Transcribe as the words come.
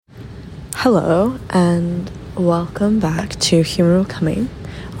Hello, and welcome back to Human Becoming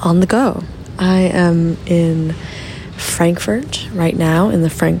on the Go. I am in Frankfurt right now, in the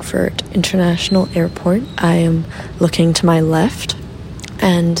Frankfurt International Airport. I am looking to my left,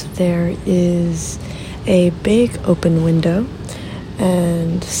 and there is a big open window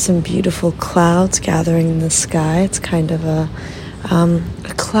and some beautiful clouds gathering in the sky. It's kind of a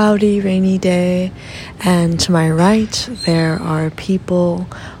cloudy, rainy day, and to my right there are people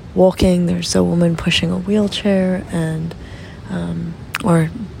walking. There's a woman pushing a wheelchair or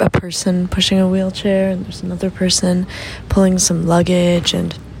a person pushing a wheelchair, and there's another person pulling some luggage,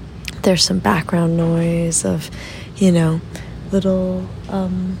 and there's some background noise of, little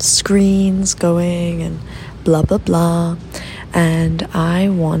screens going and blah blah blah. And I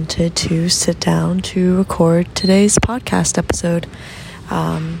wanted to sit down to record today's podcast episode.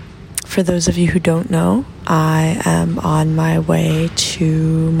 For those of you who don't know, I am on my way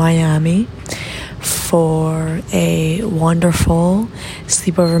to Miami for a wonderful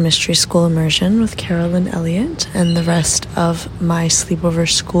sleepover mystery school immersion with Carolyn Elliott and the rest of my sleepover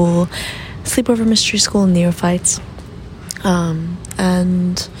mystery school neophytes.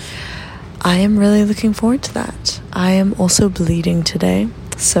 And I am really looking forward to that. I am also bleeding today,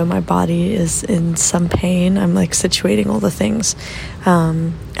 so my body is in some pain. I'm situating all the things.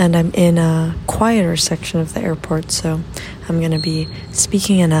 And I'm in a quieter section of the airport, so I'm going to be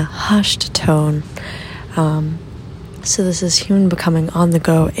speaking in a hushed tone. So this is Human Becoming on the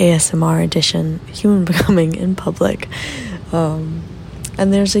Go ASMR edition, Human Becoming in public. And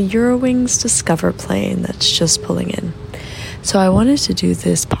there's a Eurowings Discover plane that's just pulling in. So I wanted to do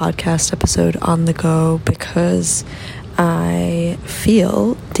this podcast episode on the go because I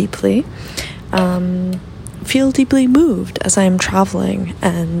feel deeply moved as I am traveling,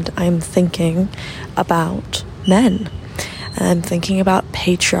 and I'm thinking about men, and I'm thinking about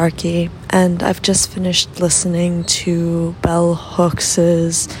patriarchy, and I've just finished listening to Bell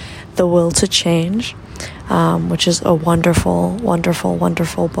Hooks's The Will to Change, which is a wonderful, wonderful,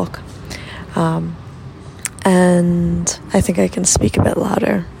 wonderful book. And I think I can speak a bit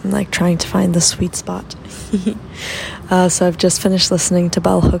louder. I'm trying to find the sweet spot. So I've just finished listening to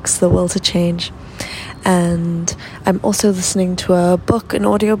Bell Hooks' The Will to Change. And I'm also listening to an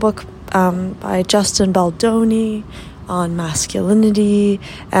audiobook by Justin Baldoni on masculinity.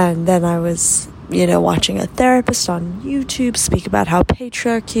 And then I was, watching a therapist on YouTube speak about how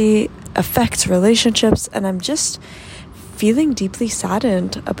patriarchy affects relationships. And I'm just feeling deeply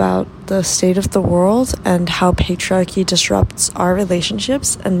saddened about the state of the world and how patriarchy disrupts our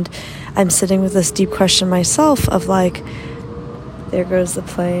relationships. And I'm sitting with this deep question myself of there goes the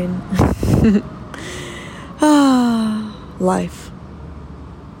plane. Life.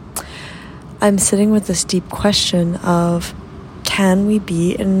 I'm sitting with this deep question of, can we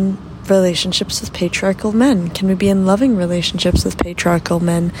be in relationships with patriarchal men? Can we be in loving relationships with patriarchal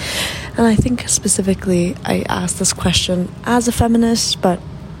men? And I think specifically I asked this question as a feminist, but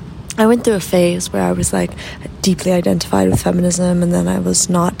I went through a phase where I was deeply identified with feminism, and then I was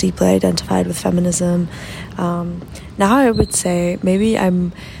not deeply identified with feminism. Now I would say maybe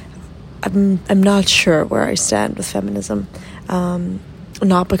I'm not sure where I stand with feminism.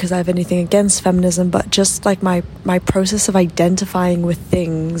 Not because I have anything against feminism, but just my process of identifying with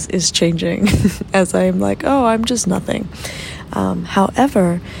things is changing as I'm I'm just nothing.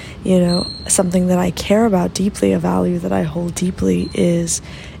 However, something that I care about deeply, a value that I hold deeply is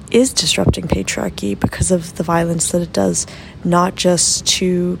disrupting patriarchy because of the violence that it does, not just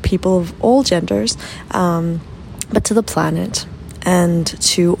to people of all genders, but to the planet and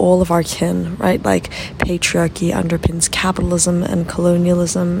to all of our kin, right? Patriarchy underpins capitalism and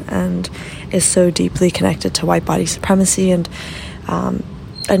colonialism and is so deeply connected to white body supremacy and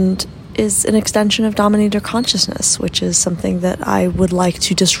is an extension of dominator consciousness, which is something that I would like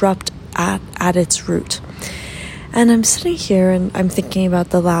to disrupt at its root. And I'm sitting here and I'm thinking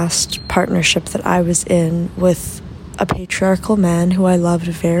about the last partnership that I was in with a patriarchal man who I loved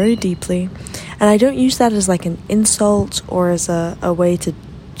very deeply. And I don't use that as an insult or as a way to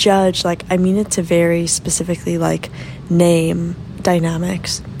judge. I mean it to very specifically name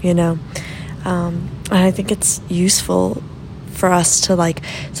dynamics, And I think it's useful for us to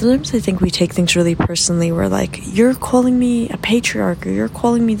sometimes I think we take things really personally. We're you're calling me a patriarch, or you're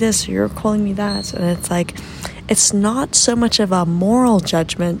calling me this, or you're calling me that. And it's it's not so much of a moral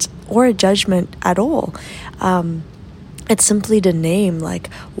judgment or a judgment at all. It's simply to name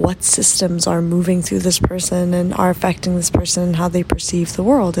what systems are moving through this person and are affecting this person and how they perceive the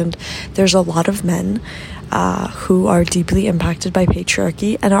world. And there's a lot of men who are deeply impacted by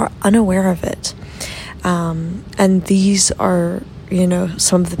patriarchy and are unaware of it. And these are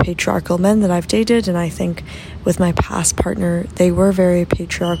some of the patriarchal men that I've dated, and I think with my past partner, they were very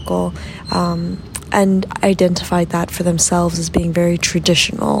patriarchal, and identified that for themselves as being very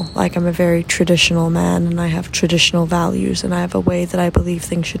traditional. Like, I'm a very traditional man, and I have traditional values, and I have a way that I believe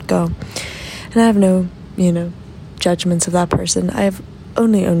things should go. And I have no, judgments of that person. I have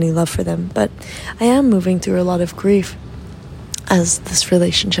only love for them. But I am moving through a lot of grief as this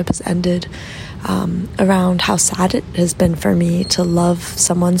relationship has ended, around how sad it has been for me to love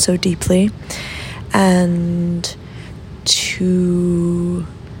someone so deeply, and to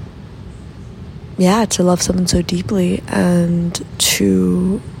love someone so deeply, and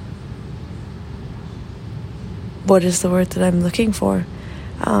to, what is the word that I'm looking for?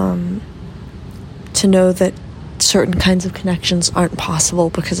 To know that certain kinds of connections aren't possible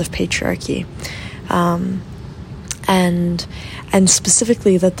because of patriarchy. And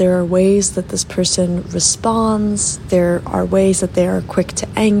specifically that there are ways that this person responds, there are ways that they are quick to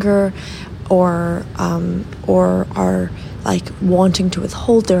anger, or are like wanting to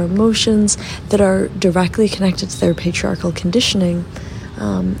withhold their emotions, that are directly connected to their patriarchal conditioning.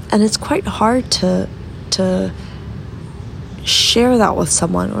 And it's quite hard to share that with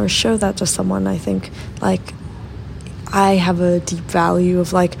someone, or show that to someone. I think, like, I have a deep value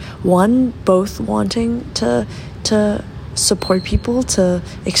of, like, both wanting to support people to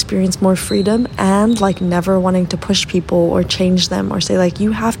experience more freedom, and, like, never wanting to push people or change them, or say, like,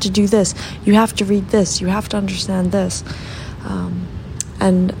 you have to do this, you have to read this, you have to understand this.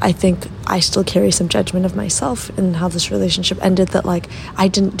 And I think I still carry some judgment of myself in how this relationship ended, that, like, I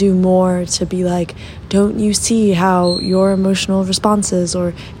didn't do more to be like, don't you see how your emotional responses,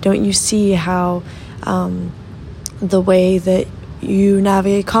 or don't you see how the way that you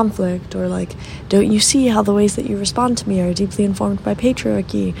navigate conflict, or, like, don't you see how the ways that you respond to me are deeply informed by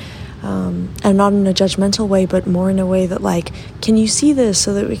patriarchy, and not in a judgmental way, but more in a way that, like, can you see this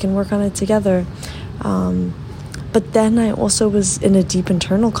so that we can work on it together? But then I also was in a deep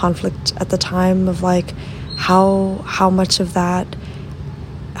internal conflict at the time of, like, how much of that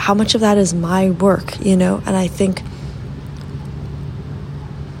is my work, and I think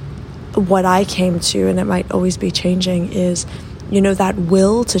what I came to, and it might always be changing, is, that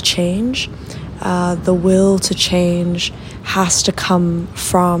will to change. The will to change has to come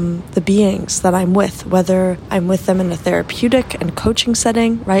from the beings that I'm with, whether I'm with them in a therapeutic and coaching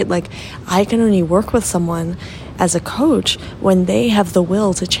setting, right? Like, I can only work with someone as a coach when they have the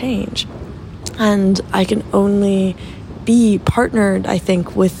will to change. And I can only be partnered, I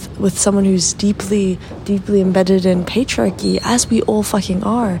think, with someone who's deeply embedded in patriarchy, as we all fucking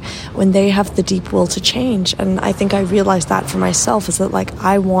are, when they have the deep will to change. And I think I realized that for myself, is that, like,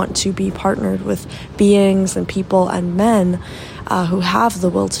 I want to be partnered with beings and people and men who have the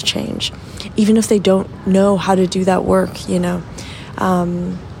will to change, even if they don't know how to do that work,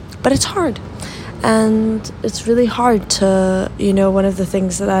 but it's hard. And it's really hard to, one of the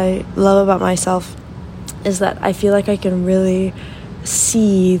things that I love about myself is that I feel like I can really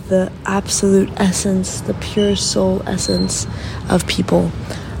see the absolute essence, the pure soul essence of people.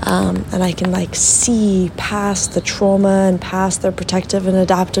 And I can, like, see past the trauma and past their protective and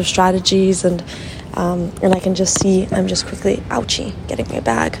adaptive strategies. And I can just see, I'm just quickly, ouchie, getting my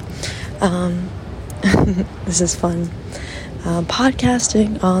bag. This is fun.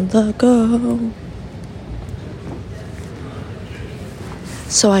 Podcasting on the go.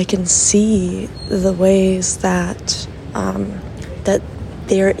 So I can see the ways that that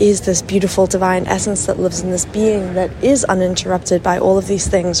there is this beautiful divine essence that lives in this being that is uninterrupted by all of these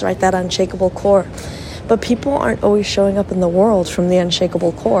things, right? That unshakable core. But people aren't always showing up in the world from the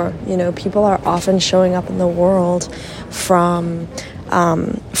unshakable core. People are often showing up in the world from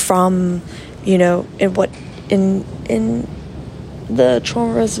in the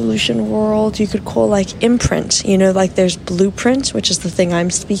trauma resolution world, you could call, like, imprint. Like, there's blueprint, which is the thing I'm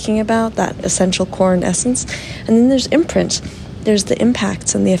speaking about, that essential core and essence. And then there's imprint. There's the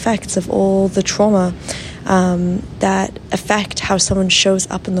impacts and the effects of all the trauma that affect how someone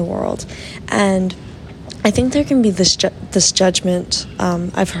shows up in the world. And I think there can be this judgment.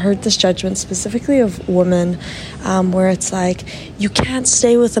 I've heard this judgment specifically of women, where it's like, you can't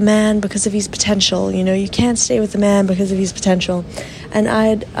stay with a man because of his potential. You can't stay with a man because of his potential. And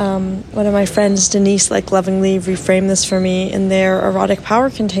I'd one of my friends, Denise, like, lovingly reframed this for me in their erotic power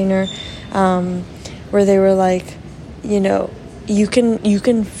container, where they were like, you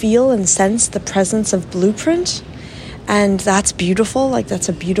can feel and sense the presence of blueprint. And that's beautiful, like, that's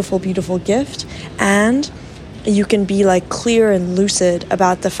a beautiful, beautiful gift. And you can be, like, clear and lucid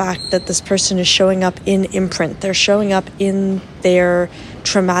about the fact that this person is showing up in imprint. They're showing up in their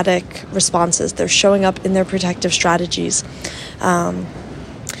traumatic responses. They're showing up in their protective strategies.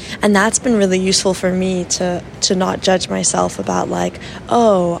 And that's been really useful for me to not judge myself about like,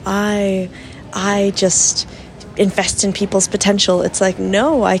 oh, I just invest in people's potential. It's like,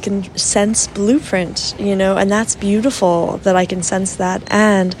 no, I can sense blueprint, and that's beautiful that I can sense that.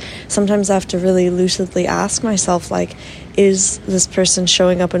 And sometimes I have to really lucidly ask myself, like, is this person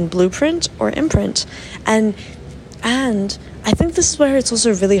showing up in blueprint or imprint? And I think this is where it's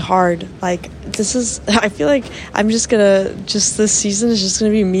also really hard. Like, I feel like this season is just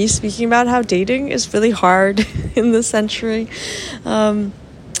gonna be me speaking about how dating is really hard in this century.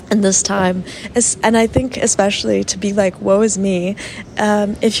 And this time, and I think especially to be like, woe is me,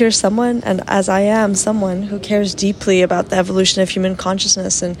 if you're someone, and as I am someone who cares deeply about the evolution of human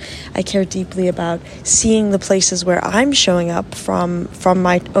consciousness, and I care deeply about seeing the places where I'm showing up from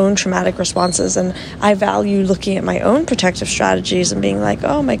my own traumatic responses, and I value looking at my own protective strategies and being like,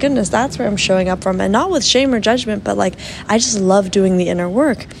 oh my goodness, that's where I'm showing up from, and not with shame or judgment, but like, I just love doing the inner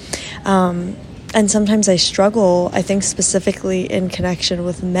work. And sometimes I struggle, I think specifically in connection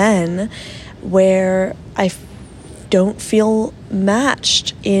with men, where I don't feel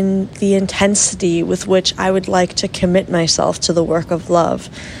matched in the intensity with which I would like to commit myself to the work of love.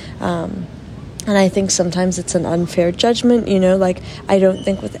 And I think sometimes it's an unfair judgment, like I don't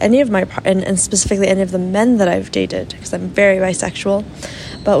think with any of my, and specifically any of the men that I've dated, because I'm very bisexual,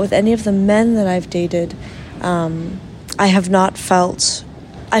 but with any of the men that I've dated,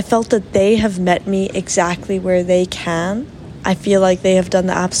 I felt that they have met me exactly where they can. I feel like they have done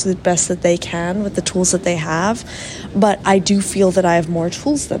the absolute best that they can with the tools that they have, but I do feel that I have more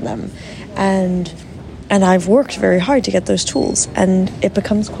tools than them, and I've worked very hard to get those tools, and it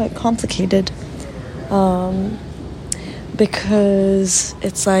becomes quite complicated, because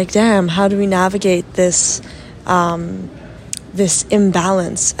it's like, damn, how do we navigate this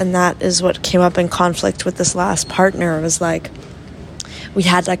imbalance? And that is what came up in conflict with this last partner. It was like, we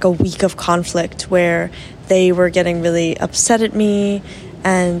had like a week of conflict where they were getting really upset at me,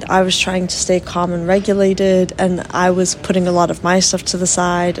 and I was trying to stay calm and regulated, and I was putting a lot of my stuff to the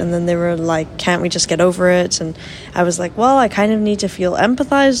side, and then they were like, can't we just get over it? And I was like, well, I kind of need to feel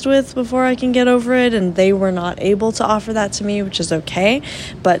empathized with before I can get over it, and they were not able to offer that to me, which is okay,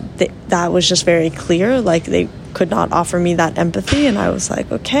 but that was just very clear, like they could not offer me that empathy, and I was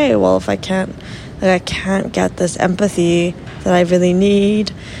like, okay, well, if I can't get this empathy that I really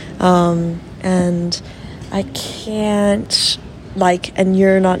need, and I can't, and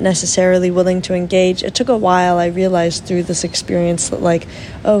you're not necessarily willing to engage. It took a while. I realized through this experience that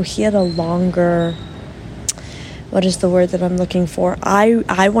he had a longer, what is the word that I'm looking for?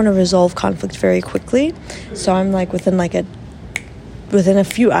 I want to resolve conflict very quickly, so I'm within a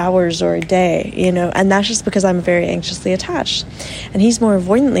few hours or a day, and that's just because I'm very anxiously attached, and he's more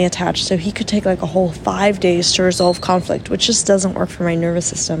avoidantly attached, so he could take a whole 5 days to resolve conflict, which just doesn't work for my nervous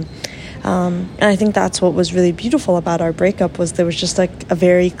system. And I think that's what was really beautiful about our breakup, was there was just a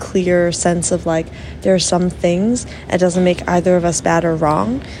very clear sense of there are some things, it doesn't make either of us bad or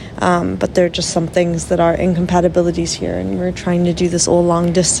wrong, but there are just some things that are incompatibilities here, and we're trying to do this all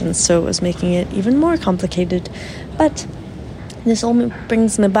long distance, so it was making it even more complicated. But this all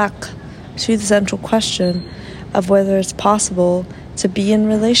brings me back to the central question of whether it's possible to be in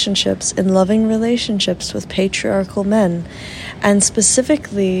loving relationships with patriarchal men. And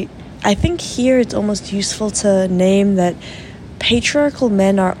specifically, I think here it's almost useful to name that patriarchal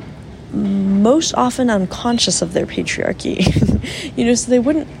men are most often unconscious of their patriarchy. So they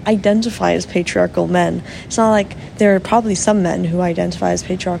wouldn't identify as patriarchal men. It's not like there are probably some men who identify as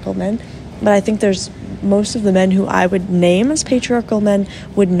patriarchal men, but I think there's most of the men who I would name as patriarchal men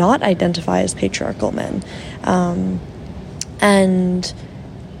would not identify as patriarchal men.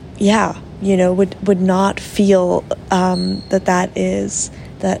 Would not feel that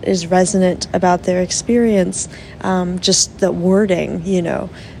is resonant about their experience, just the wording, it's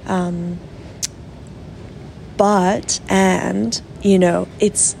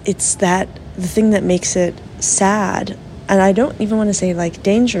that the thing that makes it sad. And I don't even want to say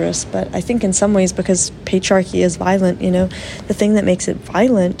dangerous, but I think in some ways, because patriarchy is violent, the thing that makes it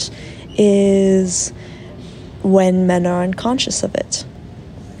violent is when men are unconscious of it.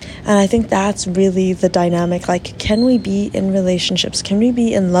 And I think that's really the dynamic. Can we be in relationships? Can we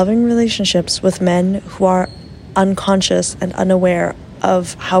be in loving relationships with men who are unconscious and unaware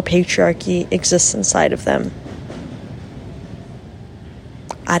of how patriarchy exists inside of them?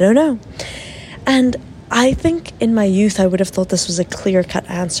 I don't know. And I think in my youth, I would have thought this was a clear-cut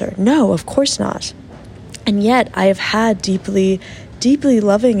answer. No, of course not. And yet, I have had deeply, deeply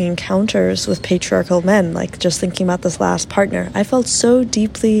loving encounters with patriarchal men, just thinking about this last partner. I felt so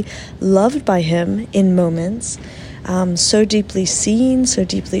deeply loved by him in moments, so deeply seen, so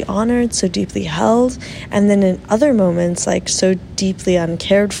deeply honored, so deeply held, and then in other moments, like so deeply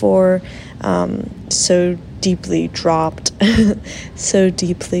uncared for, so deeply dropped, so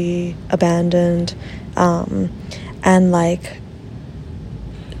deeply abandoned, and like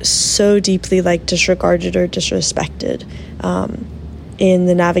so deeply like disregarded or disrespected in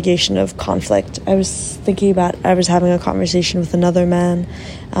the navigation of conflict. I was having a conversation with another man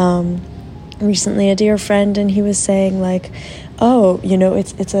recently, a dear friend, and he was saying like, oh, you know,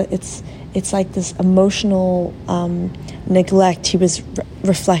 it's like this emotional neglect. He was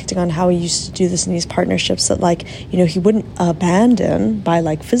reflecting on how he used to do this in these partnerships, that like, you know, he wouldn't abandon by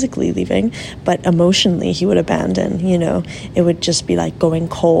like physically leaving, but emotionally he would abandon. You know, it would just be like going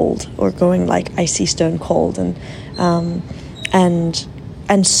cold or going like icy stone cold, and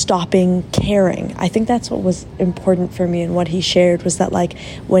stopping caring. I think that's what was important for me, and what he shared was that like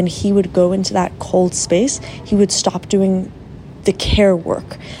when he would go into that cold space, he would stop doing the care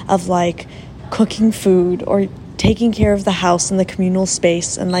work of like cooking food or taking care of the house and the communal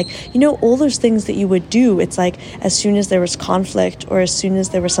space, and like, you know, all those things that you would do. It's like as soon as there was conflict or as soon as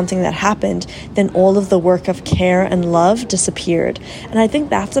there was something that happened, then all of the work of care and love disappeared. And I think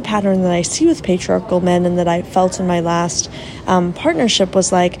that's a pattern that I see with patriarchal men, and that I felt in my last partnership,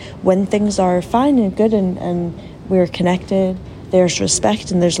 was like when things are fine and good and we're connected, there's respect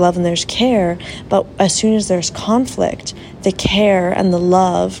and there's love and there's care, but as soon as there's conflict, the care and the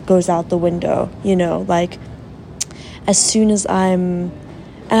love goes out the window, you know, like as soon as and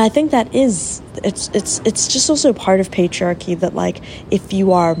I think that it's just also part of patriarchy, that like if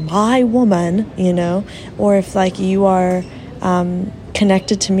you are my woman, you know, or if like you are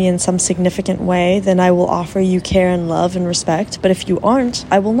connected to me in some significant way, then I will offer you care and love and respect. But if you aren't,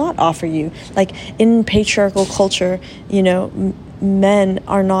 I will not offer you. Like in patriarchal culture, you know, men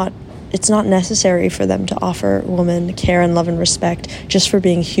are not, it's not necessary for them to offer women care and love and respect just for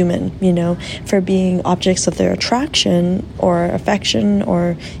being human, you know, for being objects of their attraction or affection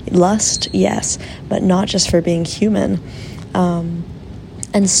or lust, yes, but not just for being human.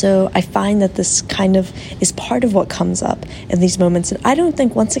 And so I find that this kind of is part of what comes up in these moments. And I don't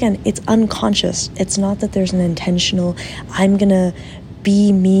think, once again, it's unconscious. It's not that there's an intentional, I'm going to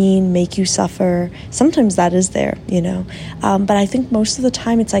be mean, make you suffer. Sometimes that is there, you know. But I think most of the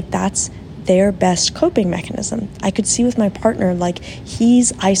time it's like that's their best coping mechanism. I could see with my partner, like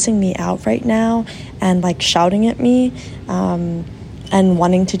he's icing me out right now and like shouting at me and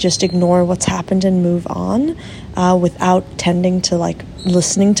wanting to just ignore what's happened and move on without tending to like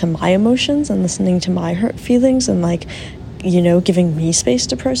listening to my emotions and listening to my hurt feelings and like, you know, giving me space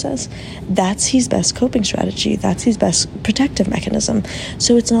to process. That's his best coping strategy. That's his best protective mechanism.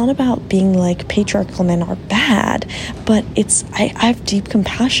 So it's not about being like patriarchal men are bad, but it's, I have deep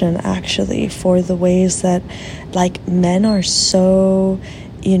compassion actually for the ways that like men are so,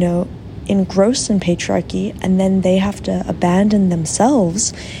 you know, engrossed in patriarchy, and then they have to abandon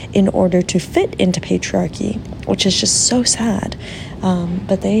themselves in order to fit into patriarchy, which is just so sad.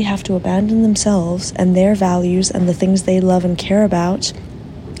 But they have to abandon themselves and their values and the things they love and care about,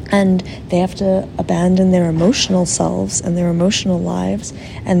 and they have to abandon their emotional selves and their emotional lives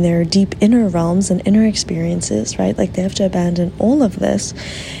and their deep inner realms and inner experiences, right? Like they have to abandon all of this.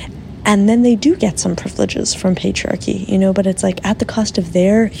 And then they do get some privileges from patriarchy, you know, but it's like at the cost of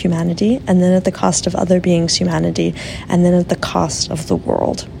their humanity, and then at the cost of other beings' humanity, and then at the cost of the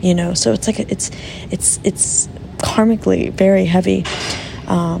world, you know. So it's like it's karmically very heavy.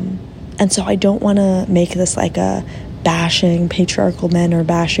 And so I don't want to make this like a bashing patriarchal men or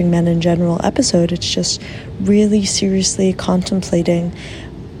bashing men in general episode. It's just really seriously contemplating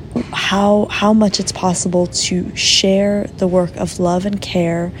how much it's possible to share the work of love and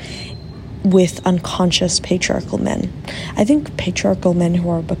care with unconscious patriarchal men. I think patriarchal men who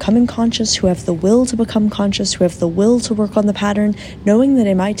are becoming conscious, who have the will to become conscious, who have the will to work on the pattern, knowing that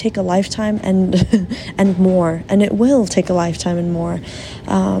it might take a lifetime and more, and it will take a lifetime and more.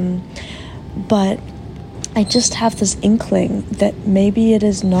 But I just have this inkling that maybe it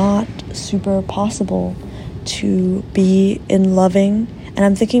is not super possible to be in loving. And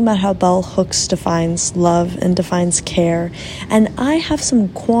I'm thinking about how bell hooks defines love and defines care. And I have some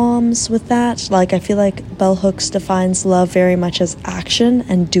qualms with that. Like, I feel like bell hooks defines love very much as action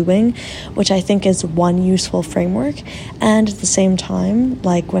and doing, which I think is one useful framework. And at the same time,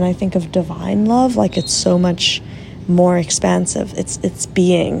 like, when I think of divine love, like, it's so much more expansive. It's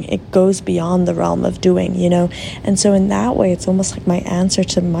being. It goes beyond the realm of doing, you know? And so in that way, it's almost like my answer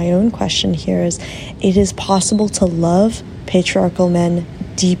to my own question here is, it is possible to love patriarchal men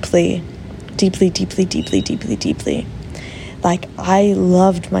deeply, deeply, deeply, deeply, deeply, deeply. Like, I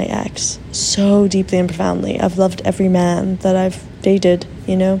loved my ex so deeply and profoundly. I've loved every man that I've dated,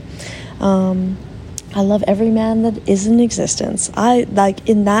 you know. I love every man that is in existence. I, like,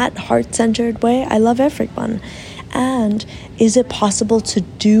 in that heart-centered way, I love everyone. And is it possible to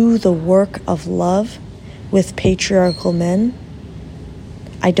do the work of love with patriarchal men?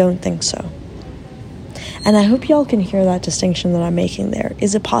 I don't think so. And I hope y'all can hear that distinction that I'm making there.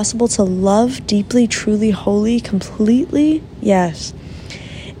 Is it possible to love deeply, truly, wholly, completely? Yes.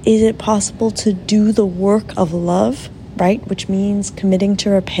 Is it possible to do the work of love, right? Which means committing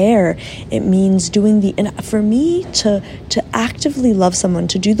to repair. It means doing for me to actively love someone,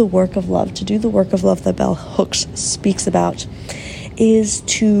 to do the work of love, that Bell Hooks speaks about, is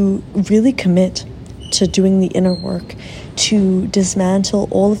to really commit to doing the inner work, to dismantle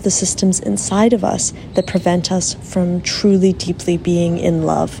all of the systems inside of us that prevent us from truly, deeply being in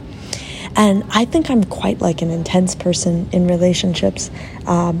love. And I think I'm quite like an intense person in relationships,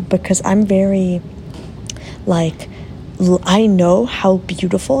 because I'm very, like, I know how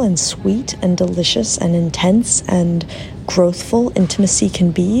beautiful and sweet and delicious and intense and growthful intimacy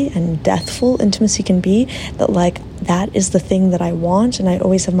can be, and deathful intimacy can be, that, like, that is the thing that I want, and I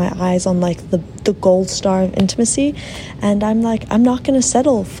always have my eyes on, like, the gold star of intimacy. And I'm like, I'm not going to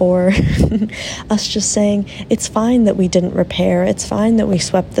settle for us just saying, it's fine that we didn't repair, it's fine that we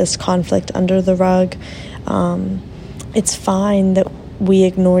swept this conflict under the rug, it's fine that we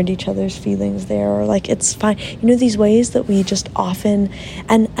ignored each other's feelings there, or, like, it's fine, you know, these ways that we just often,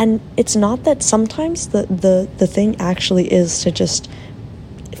 and it's not that sometimes the thing actually is to just,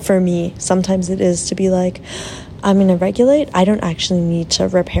 for me, sometimes it is to be like, I'm going to regulate. I don't actually need to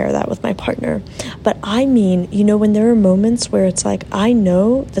repair that with my partner. But I mean, you know, when there are moments where it's like, I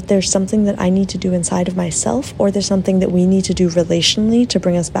know that there's something that I need to do inside of myself, or there's something that we need to do relationally to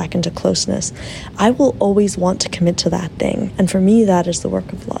bring us back into closeness, I will always want to commit to that thing. And for me, that is the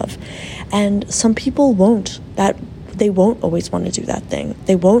work of love. And some people won't. They won't always want to do that thing.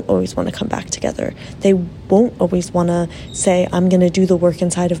 They won't always want to come back together. They won't always want to say, I'm going to do the work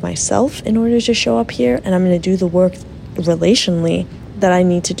inside of myself in order to show up here, and I'm going to do the work relationally that I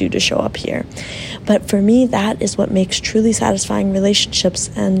need to do to show up here. But for me, that is what makes truly satisfying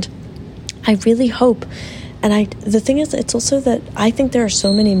relationships. And I really hope, and the thing is, it's also that I think there are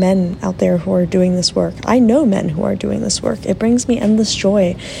so many men out there who are doing this work. I know men who are doing this work. It brings me endless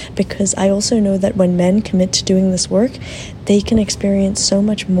joy, because I also know that when men commit to doing this work, they can experience so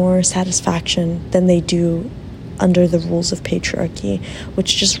much more satisfaction than they do under the rules of patriarchy,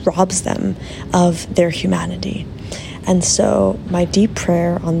 which just robs them of their humanity. And so my deep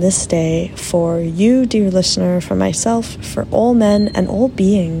prayer on this day for you, dear listener, for myself, for all men and all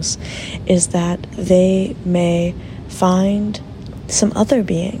beings, is that they may find some other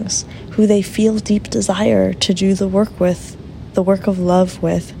beings who they feel deep desire to do the work with, the work of love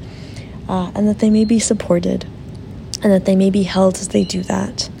with, and that they may be supported, and that they may be held as they do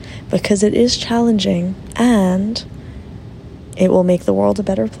that, because it is challenging, and it will make the world a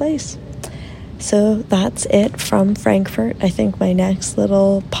better place. So that's it from Frankfurt. I think my next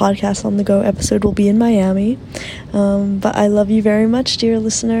little podcast on the go episode will be in Miami. But I love you very much, dear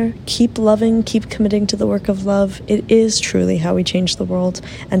listener. Keep loving, keep committing to the work of love. It is truly how we change the world.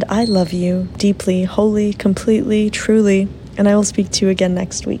 And I love you deeply, wholly, completely, truly. And I will speak to you again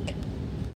next week.